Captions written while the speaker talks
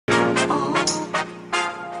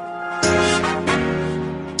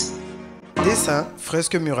Dessin,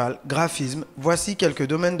 fresque murale, graphisme, voici quelques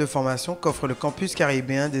domaines de formation qu'offre le Campus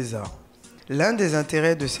Caraïbéen des Arts. L'un des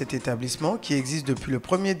intérêts de cet établissement, qui existe depuis le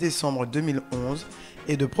 1er décembre 2011,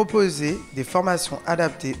 est de proposer des formations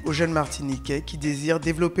adaptées aux jeunes Martiniquais qui désirent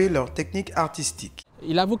développer leur technique artistique.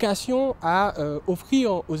 Il a vocation à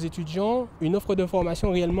offrir aux étudiants une offre de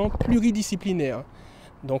formation réellement pluridisciplinaire.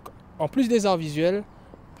 Donc, en plus des arts visuels,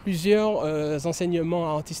 plusieurs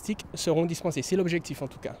enseignements artistiques seront dispensés. C'est l'objectif en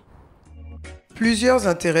tout cas. Plusieurs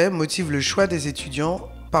intérêts motivent le choix des étudiants,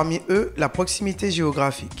 parmi eux la proximité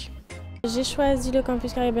géographique. J'ai choisi le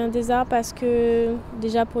Campus Caraïbéen des Arts parce que,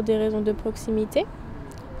 déjà pour des raisons de proximité,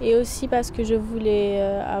 et aussi parce que je voulais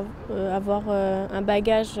avoir un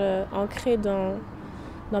bagage ancré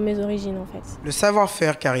dans mes origines en fait. Le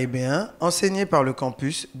savoir-faire caribéen enseigné par le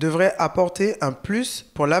campus devrait apporter un plus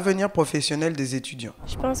pour l'avenir professionnel des étudiants.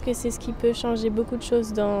 Je pense que c'est ce qui peut changer beaucoup de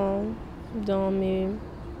choses dans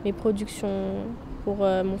mes productions pour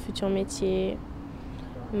mon futur métier,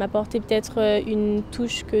 m'apporter peut-être une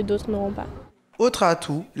touche que d'autres n'auront pas. Autre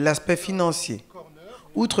atout, l'aspect financier.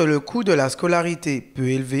 Outre le coût de la scolarité peu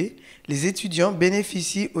élevé, les étudiants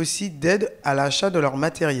bénéficient aussi d'aide à l'achat de leur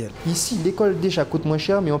matériel. Ici, l'école déjà coûte moins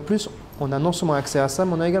cher, mais en plus, on a non seulement accès à ça,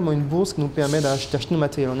 mais on a également une bourse qui nous permet d'acheter nos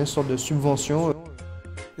matériels. On est une sorte de subvention.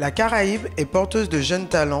 La Caraïbe est porteuse de jeunes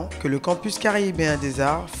talents que le Campus Caraïbéen des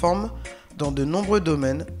Arts forme dans de nombreux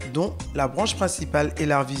domaines, dont la branche principale est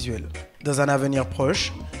l'art visuel. Dans un avenir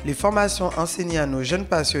proche, les formations enseignées à nos jeunes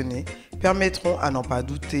passionnés permettront, à n'en pas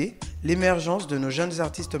douter, l'émergence de nos jeunes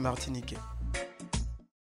artistes martiniquais.